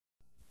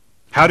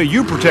How do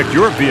you protect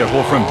your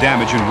vehicle from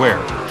damage and wear?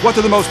 What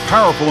do the most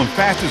powerful and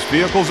fastest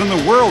vehicles in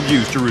the world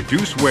use to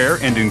reduce wear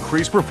and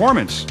increase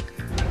performance?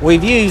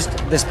 We've used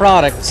this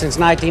product since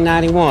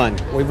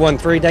 1991. We've won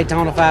 3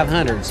 Daytona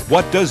 500s.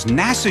 What does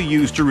NASA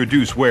use to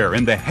reduce wear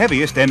in the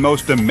heaviest and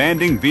most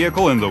demanding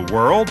vehicle in the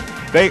world?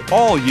 They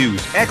all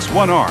use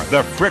X-1R,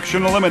 the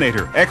friction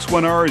eliminator.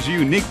 X-1R is a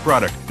unique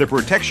product that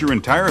protects your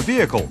entire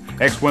vehicle.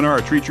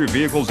 X-1R treats your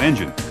vehicle's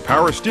engine,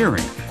 power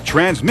steering,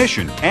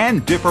 transmission,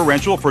 and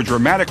differential for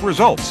dramatic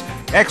results.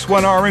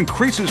 X-1R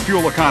increases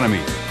fuel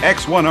economy.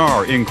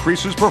 X-1R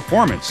increases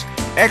performance.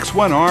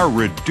 X-1R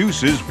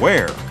reduces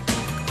wear.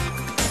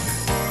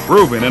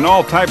 Proven in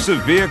all types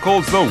of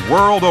vehicles the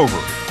world over.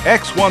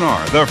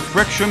 X-1R, the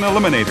friction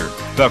eliminator.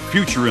 The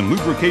future in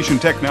lubrication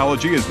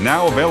technology is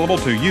now available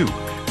to you.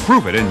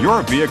 Prove it in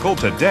your vehicle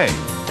today.